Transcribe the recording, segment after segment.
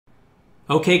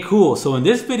Okay, cool. So in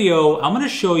this video, I'm going to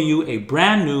show you a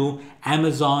brand new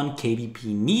Amazon KDP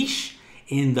niche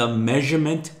in the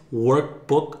measurement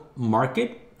workbook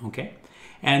market. Okay.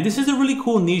 And this is a really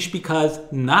cool niche because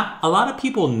not a lot of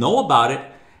people know about it.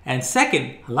 And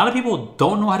second, a lot of people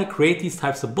don't know how to create these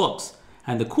types of books.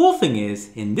 And the cool thing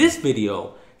is, in this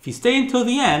video, if you stay until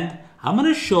the end, I'm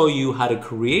going to show you how to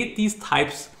create these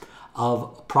types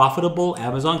of profitable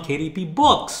Amazon KDP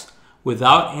books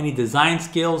without any design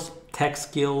skills, tech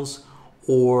skills,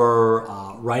 or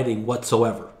writing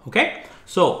whatsoever. Okay,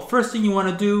 so first thing you want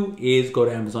to do is go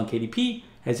to Amazon KDP.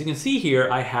 As you can see here,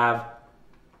 I have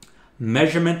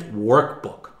measurement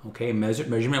workbook. Okay,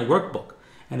 measurement workbook.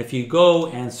 And if you go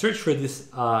and search for this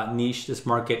niche, this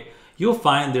market, you'll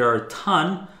find there are a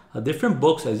ton of different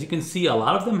books. As you can see, a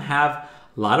lot of them have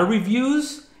a lot of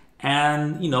reviews,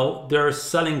 and they're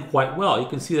selling quite well. You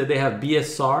can see that they have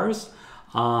BSRs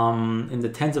in the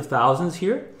tens of thousands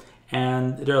here.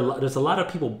 And there's a lot of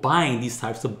people buying these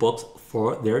types of books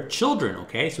for their children,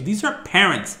 okay? So these are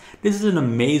parents. This is an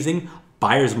amazing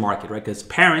buyer's market, right? Because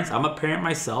parents, I'm a parent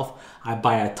myself. I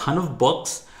buy a ton of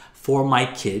books for my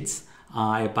kids.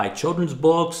 I buy children's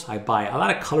books. I buy a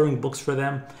lot of coloring books for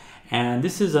them. And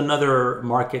this is another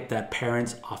market that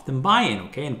parents often buy in,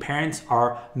 okay? And parents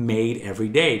are made every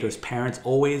day. There's parents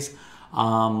always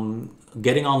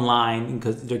getting online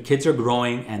because their kids are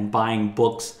growing and buying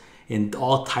books in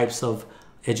all types of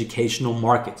educational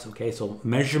markets, okay? So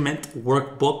measurement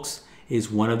workbooks is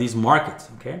one of these markets,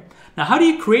 okay? Now, how do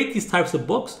you create these types of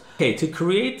books? Okay, to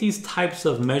create these types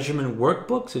of measurement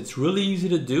workbooks, it's really easy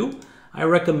to do. I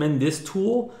recommend this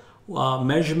tool,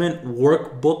 Measurement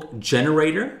Workbook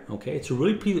Generator, okay? It's a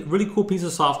really cool piece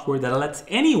of software that lets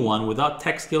anyone without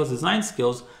tech skills, design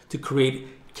skills, to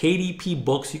create KDP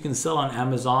books you can sell on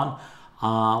Amazon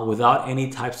without any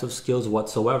types of skills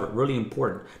whatsoever. Really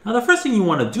important. Now, the first thing you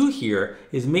want to do here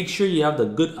is make sure you have a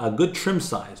good trim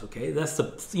size. Okay, that's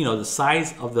the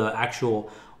size of the actual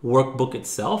workbook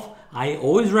itself. I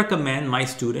always recommend my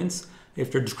students,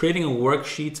 if they're creating a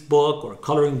worksheets book or a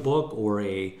coloring book or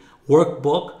a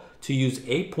workbook, to use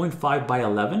 8.5 by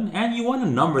 11, and you want to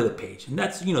number the page. And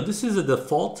that's this is a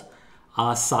default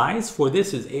size for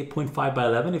this is 8.5 by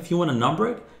 11. If you want to number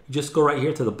it, you just go right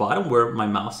here to the bottom where my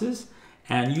mouse is.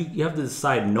 And you have to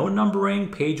decide no numbering,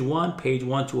 page 1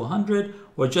 to 100,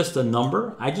 or just a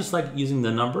number. I just like using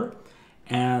the number.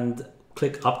 And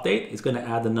click update. It's going to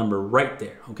add the number right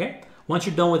there, okay? Once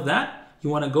you're done with that, you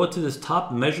want to go to this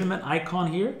top measurement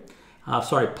icon here.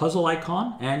 Puzzle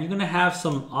icon. And you're going to have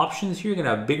some options here. You're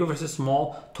going to have bigger versus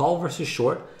small, tall versus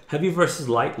short, heavy versus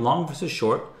light, long versus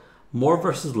short, more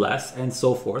versus less, and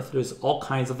so forth. There's all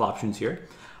kinds of options here.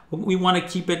 We want to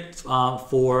keep it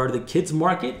for the kids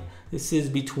market. This is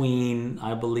between,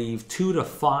 I believe, 2 to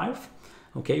 5.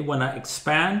 Okay, when I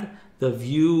expand the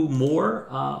view more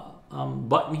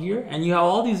button here, and you have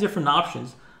all these different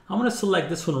options, I'm going to select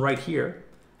this one right here,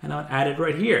 and I'll add it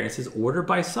right here. It says order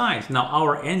by size. Now,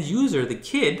 our end user, the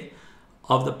kid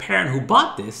of the parent who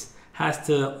bought this, has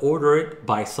to order it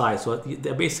by size. So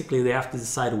basically, they have to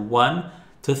decide 1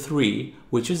 to 3,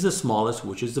 which is the smallest,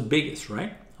 which is the biggest,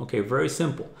 right? Okay, very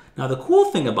simple. Now, the cool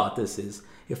thing about this is,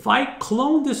 if I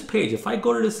clone this page, if I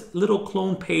go to this little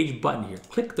clone page button here,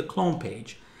 click the clone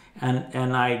page,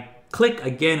 and I click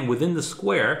again within the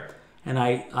square, and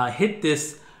I hit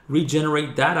this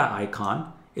regenerate data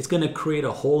icon, it's going to create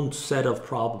a whole set of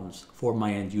problems for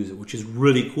my end user, which is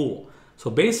really cool. So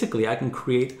basically, I can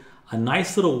create a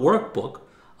nice little workbook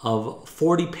of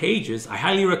 40 pages. I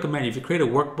highly recommend, if you create a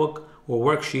workbook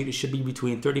or worksheet, it should be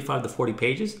between 35 to 40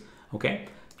 pages, okay?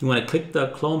 You want to click the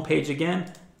clone page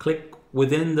again, click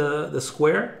within the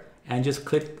square, and just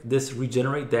click this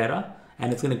regenerate data,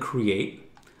 and it's going to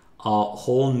create a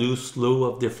whole new slew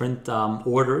of different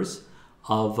orders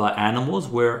of animals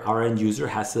where our end user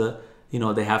has to,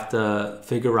 they have to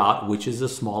figure out which is the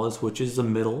smallest, which is the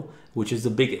middle, which is the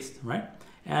biggest, right?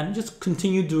 And just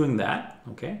continue doing that,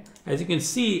 okay? As you can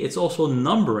see, it's also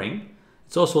numbering.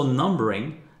 It's also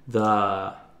numbering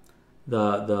the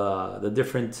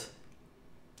different.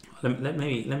 Let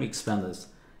me expand this.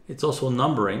 It's also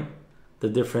numbering the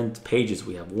different pages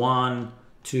we have. 1,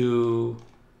 2,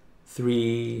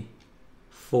 3,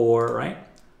 4, right?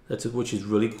 Which is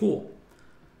really cool.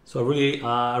 So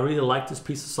I really like this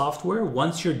piece of software.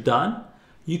 Once you're done,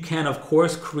 you can of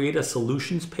course create a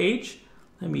solutions page.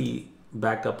 Let me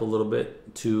back up a little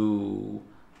bit to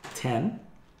 10.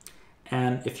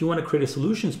 And if you want to create a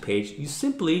solutions page, you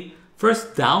simply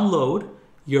first download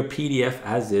your PDF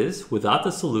as is without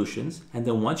the solutions, and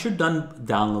then once you're done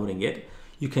downloading it,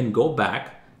 you can go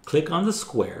back, click on the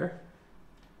square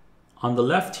on the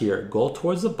left here, go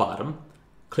towards the bottom,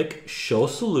 click Show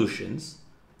Solutions,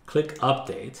 click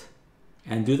Update,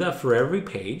 and do that for every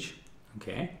page,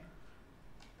 okay?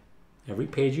 Every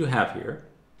page you have here.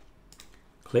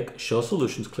 Click Show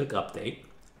Solutions, click Update,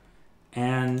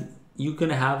 and you're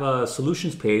gonna have a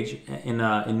solutions page in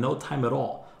no time at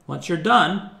all. Once you're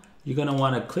done, you're gonna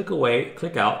wanna click away,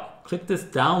 click out, click this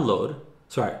download,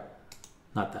 sorry,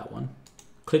 not that one.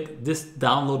 Click this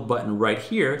download button right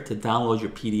here to download your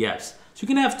PDFs. So you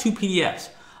can have two PDFs,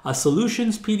 a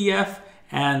solutions PDF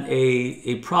and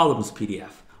a problems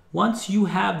PDF. Once you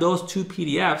have those two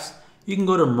PDFs, you can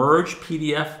go to Merge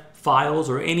PDF Files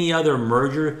or any other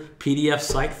merger PDF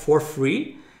site for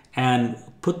free and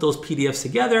put those PDFs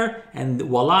together, and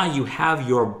voila, you have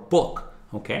your book,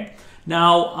 okay?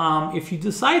 Now, if you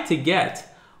decide to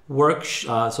get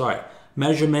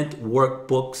Measurement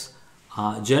Workbooks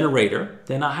Generator,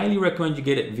 then I highly recommend you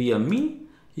get it via me.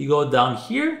 You go down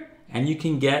here and you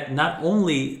can get not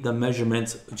only the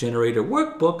Measurements Generator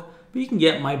workbook, but you can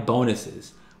get my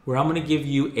bonuses, where I'm going to give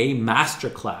you a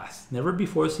masterclass, never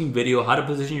before seen video, how to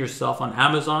position yourself on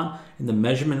Amazon in the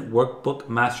Measurement Workbook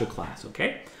Masterclass,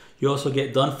 okay? You also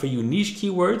get done for you niche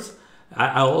keywords.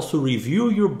 I'll also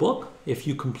review your book if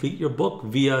you complete your book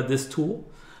via this tool.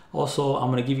 Also,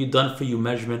 I'm going to give you done for you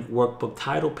Measurement Workbook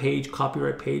title page,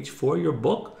 copyright page for your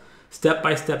book,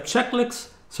 step-by-step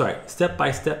checklist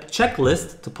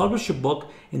to publish your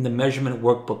book in the Measurement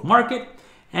Workbook market,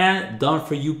 and done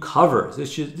for you covers.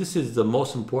 This is the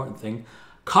most important thing.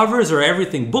 Covers are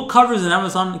everything. Book covers in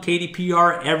Amazon KDP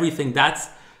are everything. That's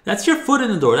your foot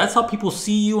in the door. That's how people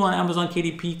see you on Amazon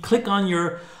KDP. Click on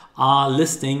your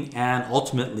listing and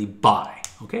ultimately buy.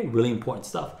 Okay, really important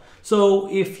stuff. So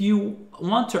if you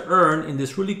want to earn in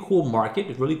this really cool market,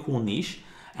 this really cool niche,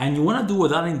 and you want to do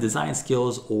without any design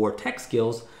skills or tech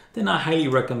skills, then I highly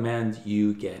recommend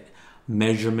you get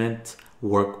Measurement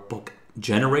Workbook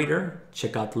Generator.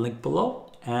 Check out the link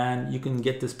below and you can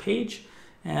get this page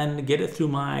and get it through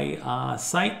my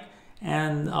site,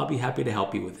 and I'll be happy to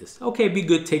help you with this. Okay, be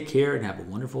good, take care, and have a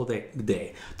wonderful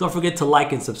day. Don't forget to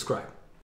like and subscribe.